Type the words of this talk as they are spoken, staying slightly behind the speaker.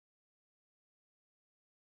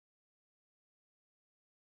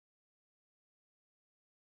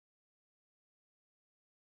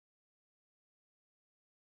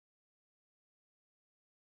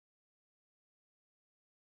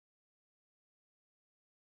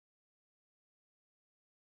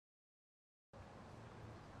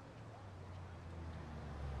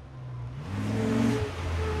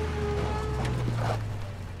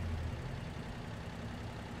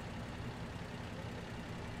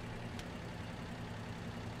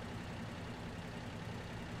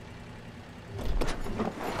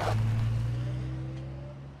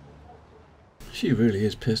She really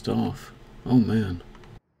is pissed off. Oh man.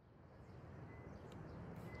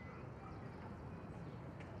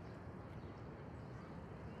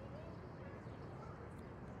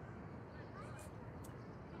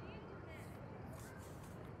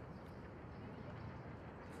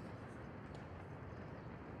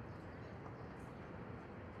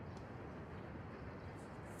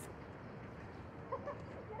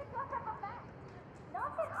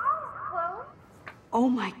 Oh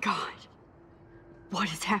my god.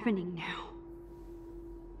 What is happening now?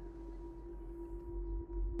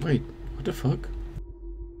 Wait, what the fuck?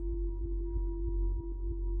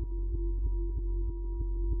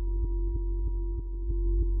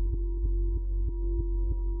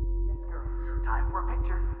 Yes, girls. Time for a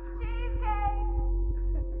picture. Cheesecake!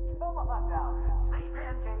 Come on now. Say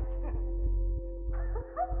pancake.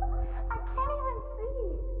 I can't even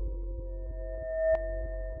see.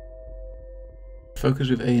 Focus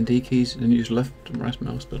with A and D keys and use left and right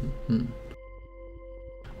mouse button.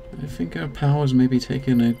 I think our powers may be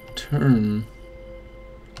taking a turn.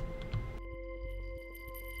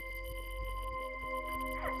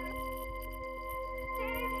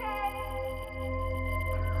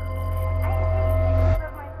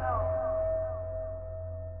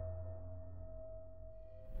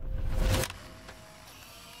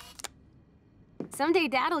 Someday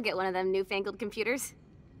Dad'll get one of them newfangled computers.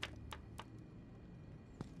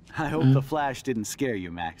 I hope the flash didn't scare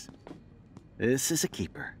you, Max. This is a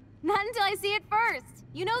keeper. Not until I see it first.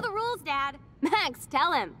 You know the rules, Dad. Max,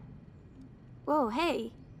 tell him. Whoa,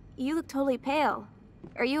 hey. You look totally pale.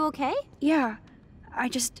 Are you okay? Yeah, I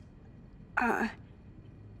just... yeah,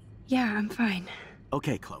 I'm fine.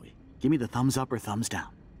 Okay, Chloe. Give me the thumbs up or thumbs down.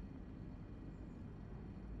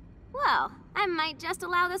 Well, I might just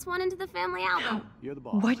allow this one into the family album. You're the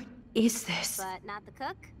boss. What is this? But not the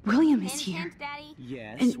cook. William is Hint, here. hint, Daddy.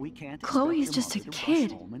 Yes, And we can't Chloe expect is your just a mother to rush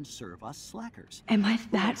kid. home and serve us slackers. Am I Who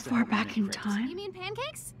that likes to far have a back minute in grace? time? You mean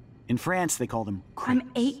pancakes? In France, they call them I'm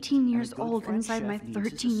crepes. 18 years And a good old French inside my chef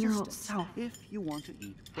needs his 13-year-old assistance self. If you want to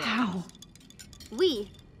eat How?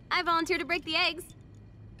 I volunteer to break the eggs.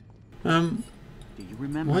 Do you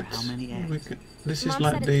remember What? how many Oh my eggs? God. This is Mom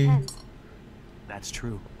like said it the... depends. That's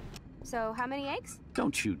true. So, how many eggs?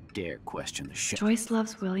 Don't you dare question the chef. Joyce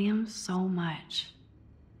loves William so much.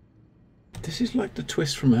 This is like the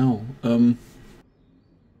twist from hell. And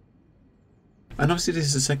obviously this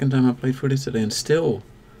is the second time I played through this today, and still,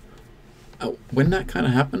 when that kind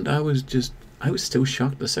of happened, I was still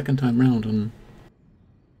shocked the second time round. And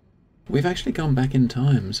we've actually gone back in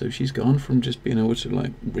time, so she's gone from just being able to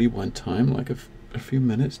like rewind time like a few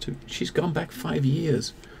minutes to she's gone back 5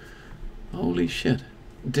 years. Holy shit!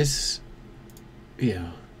 This,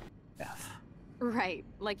 yeah. F. Right,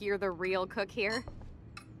 like you're the real cook here.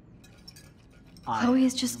 Chloe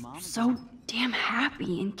is Your just mom is so damn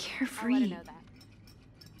happy and I'll let her carefree. know that.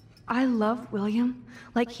 I love William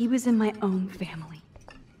like he was in my own family.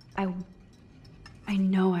 I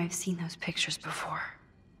know I've seen those pictures before.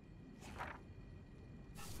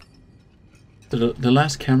 The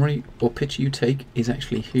last camera or picture you take is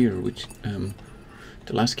actually here, which the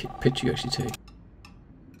last picture you actually take.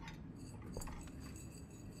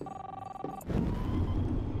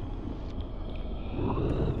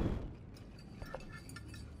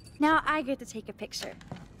 Now I get to take a picture.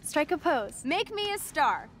 Strike a pose. Make me a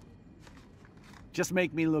star. Just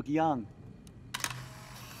make me look young.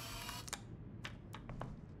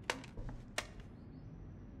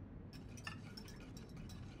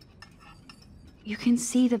 You can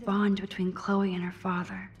see the bond between Chloe and her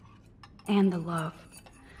father, and the love.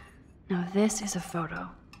 Now this is a photo.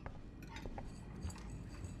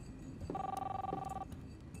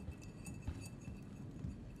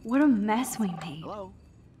 What a mess we made. Hello?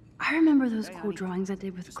 I remember those Hey, cool honey. drawings I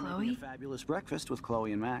did with Just making Chloe. a fabulous breakfast with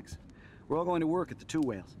Chloe and Max. We're all going to work at the Two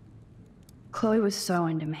Whales. Chloe was so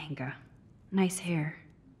into manga. Nice hair.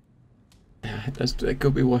 Yeah, that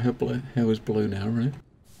could be why her hair was blue now, right?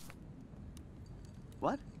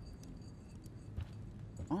 What?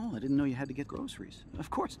 Oh, I didn't know you had to get groceries. Of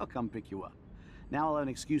course I'll come pick you up. Now I'll have an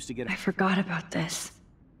excuse to get... I forgot about this.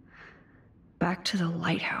 Back to the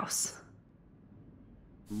lighthouse.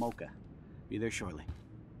 Mocha. Be there shortly.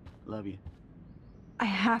 Love you. I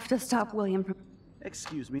have to stop William from...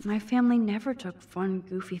 Excuse me. My family never took fun,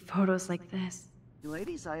 goofy photos like this.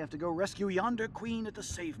 Ladies, I have to go rescue yonder queen at the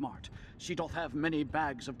Save Mart. She doth have many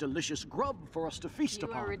bags of delicious grub for us to feast You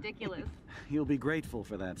upon. are ridiculous. You'll be grateful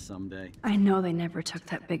for that someday. I know they never took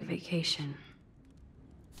that big vacation.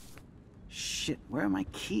 Shit, where are my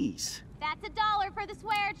keys? That's $1 for the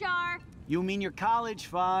swear jar. You mean your college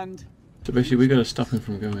fund? So basically we gotta stop him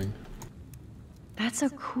from going. That's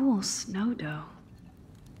a cool snow dough.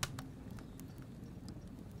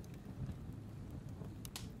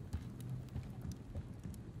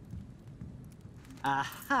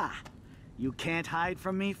 Aha! You can't hide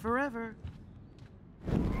from me forever.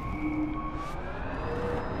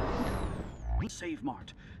 Save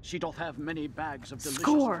Mart. She doth have many bags of delicious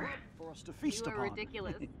Score. grub for us to feast You are upon.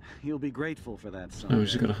 ridiculous. You'll be grateful for that, son. I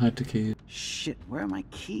was just gonna hide the keys. Shit, where are my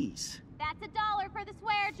keys? That's $1 for the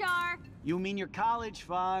swear jar. You mean your college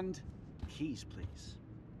fund? Keys, please.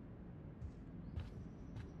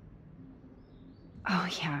 Oh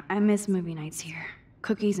yeah, I miss movie nights here.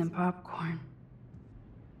 Cookies and popcorn.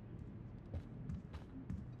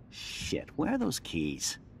 Shit, where are those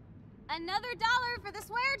keys? Another $1 for the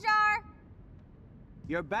swear jar.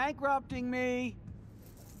 You're bankrupting me.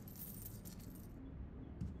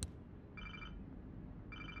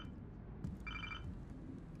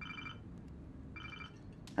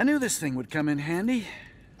 I knew this thing would come in handy.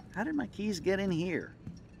 How did my keys get in here?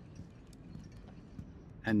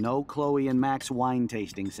 And no Chloe and Max wine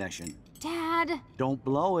tasting session. Dad. Don't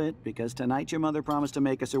blow it, because tonight your mother promised to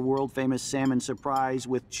make us a world-famous salmon surprise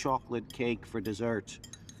with chocolate cake for dessert.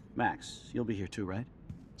 Max, you'll be here too, right?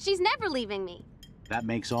 She's never leaving me. That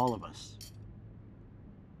makes all of us.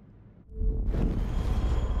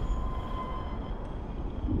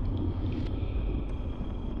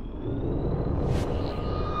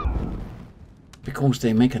 Because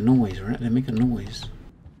they make a noise, right? They make a noise.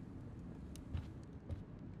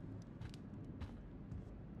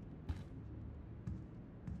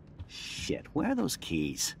 Shit, where are those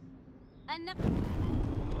keys?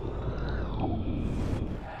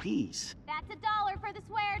 Keys? That's $1 for the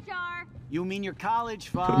swear jar. You mean your college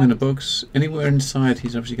fund? Put them in the box. Anywhere inside,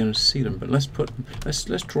 he's obviously going to see them. But let's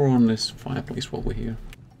draw on this fireplace while we're here.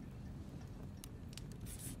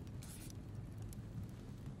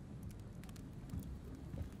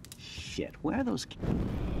 Shit, where are those keys?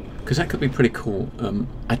 Because that could be pretty cool.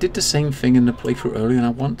 I did the same thing in the playthrough earlier, and I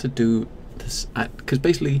want to do this because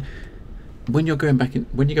basically, when you're going back in,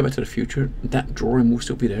 when you go back to the future, that drawing will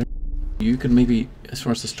still be there. You can maybe, as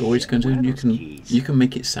far as the story's concerned, you can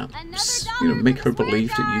make it sound, make her believe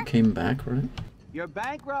that you came back, right? You're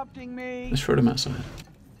bankrupting me. Let's throw them outside.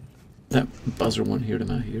 That buzzer won't hear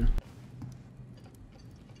them out here.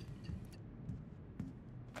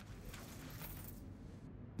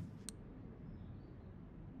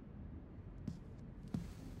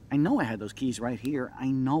 I know I had those keys right here.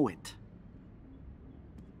 I know it.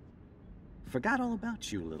 Forgot all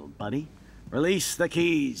about you, little buddy. Release the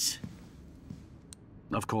keys.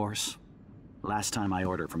 Of course. Last time I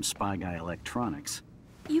ordered from Spy Guy Electronics.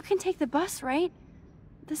 You can take the bus, right?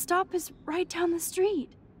 The stop is right down the street.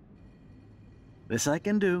 This I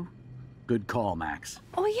can do. Good call, Max.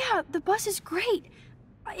 Oh yeah, the bus is great.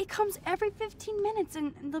 It comes every 15 minutes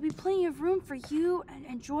and there'll be plenty of room for you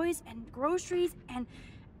and Joyce and groceries and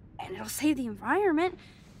it'll save the environment.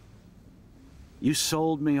 You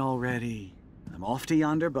sold me already. I'm off to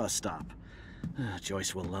yonder bus stop.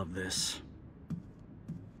 Joyce will love this.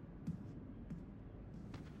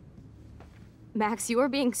 Max, you are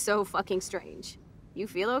being so fucking strange. You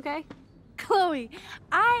feel okay? Chloe,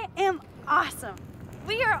 I am awesome.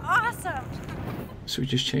 We are awesome. So we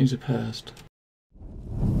just changed the past.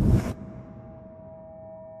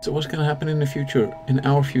 So what's going to happen in the future? In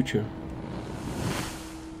our future?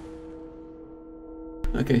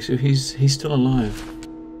 Okay, so he's still alive.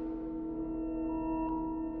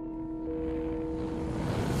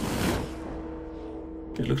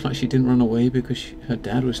 It looks like she didn't run away because her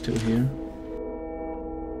dad was still here.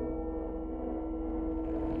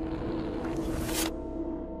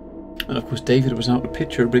 And of course David was out of the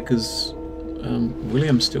picture because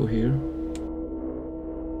William's still here.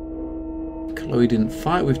 Chloe didn't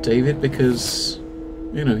fight with David because,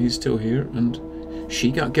 you know, he's still here, and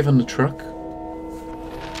she got given the truck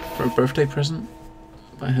for a birthday present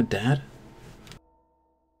by her dad.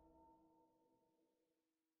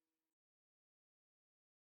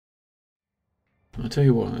 I'll tell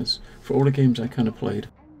you what, for all the games I kind of played,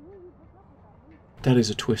 that is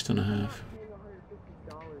a twist and a half.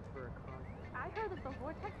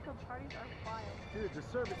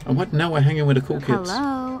 And what, now we're hanging with the cool kids.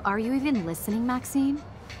 Hello, are you even listening, Maxine?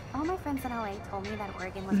 All my friends in LA told me that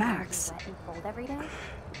Oregon was Max. wet and cold every day.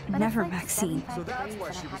 Never Maxine. So that's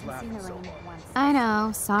why she was laughing so hard. I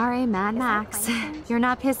know, sorry, Mad Max. You're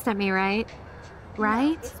not pissed at me, right?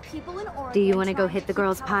 Right? Do you want to go hit the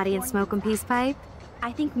girls' potty and smoke a peace pipe?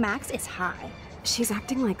 I think Max is high. She's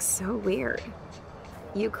acting like so weird.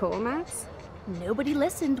 You cool, Max? Nobody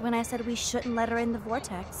listened when I said we shouldn't let her in the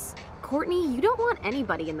vortex. Courtney, you don't want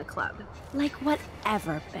anybody in the club. Like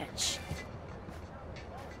whatever, bitch.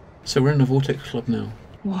 So we're in the Vortex Club now.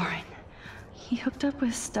 Warren, he hooked up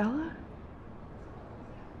with Stella?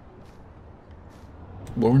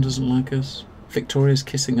 Warren doesn't like us. Victoria's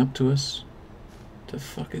kissing up to us. The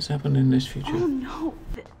fuck is happening in this future? Oh no,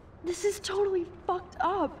 this is totally fucked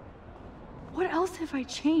up. What else have I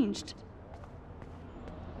changed?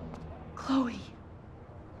 Chloe.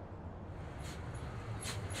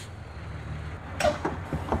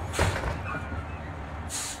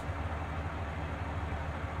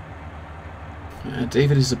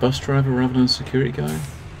 David is the bus driver rather than a security guy.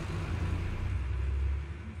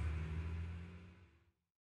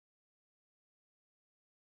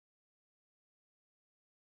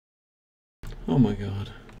 Oh my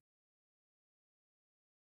god.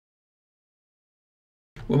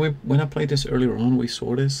 When I played this earlier on, we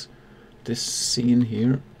saw this scene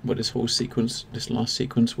here, but this whole sequence, this last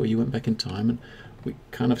sequence where you went back in time, and we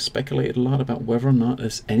kind of speculated a lot about whether or not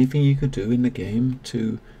there's anything you could do in the game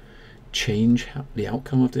to change the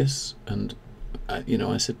outcome of this. And you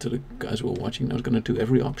know, I said to the guys who were watching, I was going to do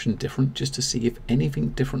every option different just to see if anything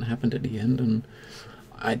different happened at the end, and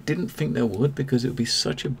I didn't think there would, because it would be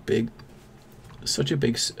such a big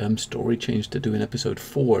story change to do in episode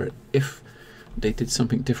 4 if they did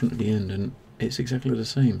something different at the end, and it's exactly the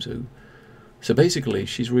same. So basically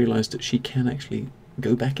she's realized that she can actually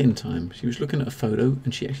go back in time. She was looking at a photo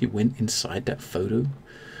and she actually went inside that photo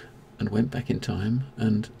and went back in time,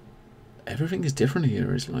 and everything is different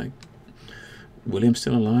here. It's like William's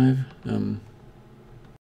still alive,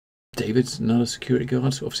 David's not a security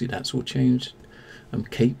guard, so obviously that's all changed.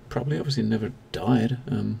 Kate probably obviously never died.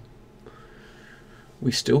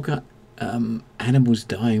 We still got animals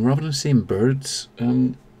dying. Rather than seeing birds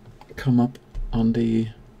come up on the,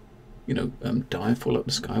 you know, die, fall up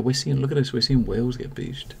the sky, we're seeing, look at this, we're seeing whales get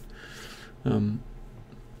beached.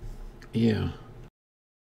 Yeah.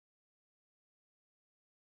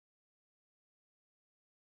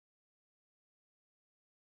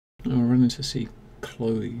 Oh, we're running to see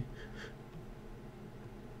Chloe.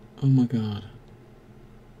 Oh my god.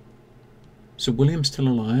 So William's still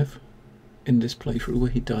alive in this playthrough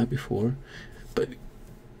where he died before, but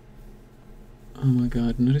oh my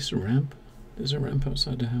god, notice the ramp? There's a ramp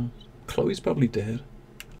outside the house. Chloe's probably dead.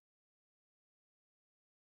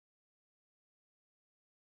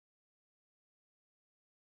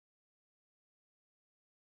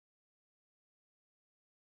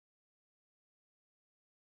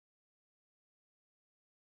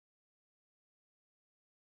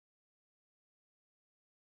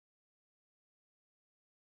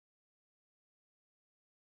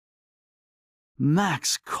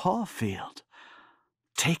 Max Caulfield.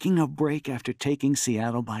 Taking a break after taking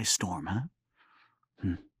Seattle by storm,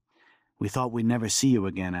 huh? We thought we'd never see you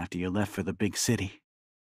again after you left for the big city.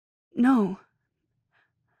 No.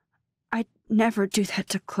 I'd never do that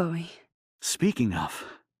to Chloe. Speaking of,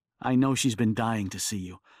 I know she's been dying to see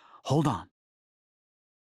you. Hold on.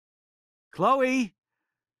 Chloe!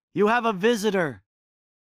 You have a visitor!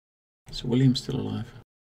 So William's still alive.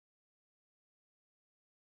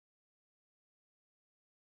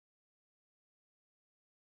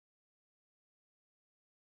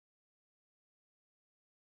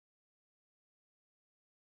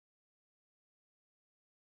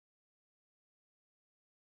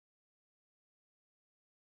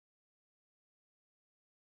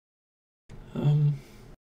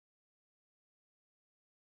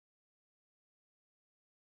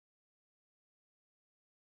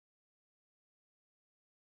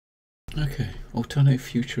 Okay, alternate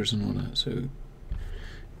futures and all that. So,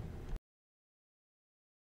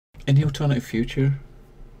 in the alternate future,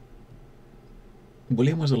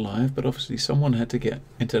 William was alive, but obviously someone had to get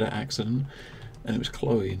into that accident, and it was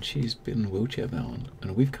Chloe, and she's been wheelchair bound.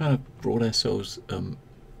 And we've kind of brought ourselves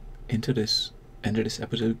into this end of this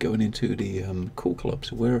episode, going into the cool club.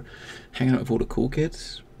 So we're hanging out with all the cool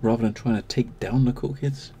kids rather than trying to take down the cool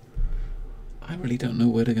kids. I really don't know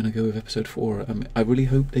where they're going to go with episode 4. I really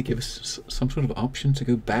hope they give us some sort of option to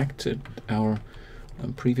go back to our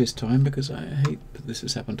previous time, because I hate that this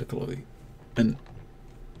has happened to Chloe, and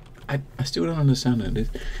I still don't understand it.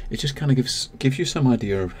 It just kind of gives you some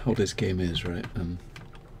idea of how this game is, right?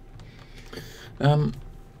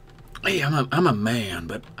 Hey, I'm a man,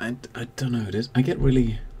 but I don't know.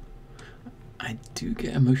 I do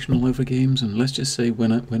get emotional over games, and let's just say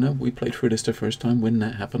when we played through this the first time, when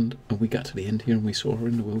that happened and we got to the end here and we saw her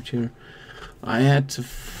in the wheelchair, I had to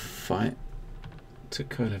fight to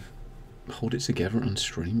kind of hold it together on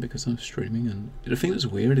stream, because I'm streaming. And the thing that's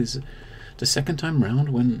weird is the second time round,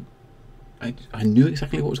 when I knew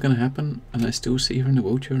exactly what was going to happen, and I still see her in the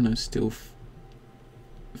wheelchair, and I still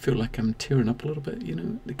feel like I'm tearing up a little bit, you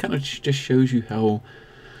know. It kind of just shows you how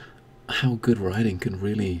how good writing can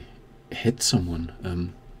really hit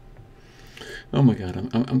someone. Oh my god,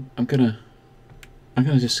 I'm gonna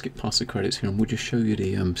just skip past the credits here, and we'll just show you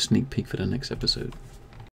the sneak peek for the next episode.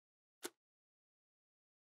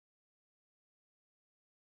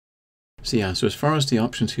 So yeah, so as far as the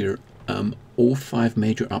options here, all 5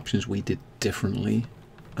 major options we did differently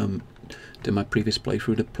to my previous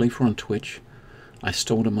playthrough. The playthrough on Twitch, I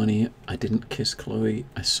stole the money, I didn't kiss Chloe,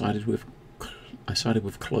 I sided with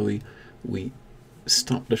Chloe, we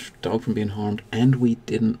stopped the dog from being harmed, and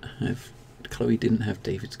Chloe didn't have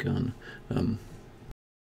David's gun.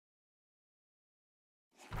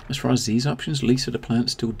 As far as these options, Lisa the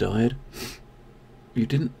plant still died. You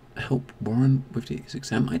didn't help Warren with his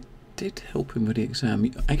exam. I did help him with the exam.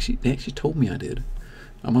 They actually told me I did.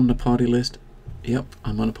 I'm on the party list. Yep,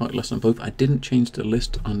 I'm on a party list on both. I didn't change the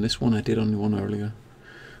list on this one. I did on the one earlier.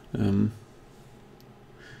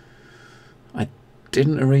 I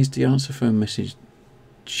didn't erase the answer phone message.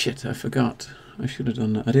 Shit, I forgot. I should have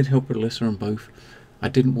done that. I did help with Alyssa on both. I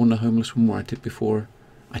didn't want a homeless one where I did before.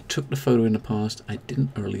 I took the photo in the past. I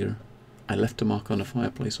didn't earlier. I left a mark on the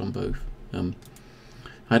fireplace on both. I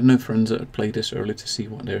had no friends that had played this earlier to see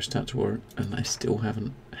what their stats were, and I still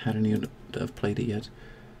haven't had any that have played it yet.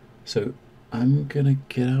 So I'm gonna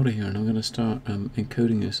get out of here, and I'm gonna start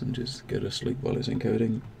encoding this and just go to sleep while it's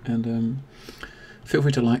encoding. And feel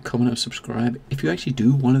free to like, comment, and subscribe. If you actually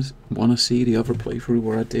do want to see the other playthrough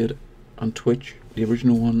where I did on Twitch, the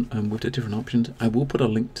original one with the different options, I will put a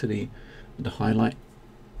link to the highlight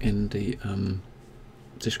in the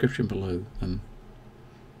description below.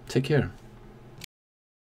 Take care.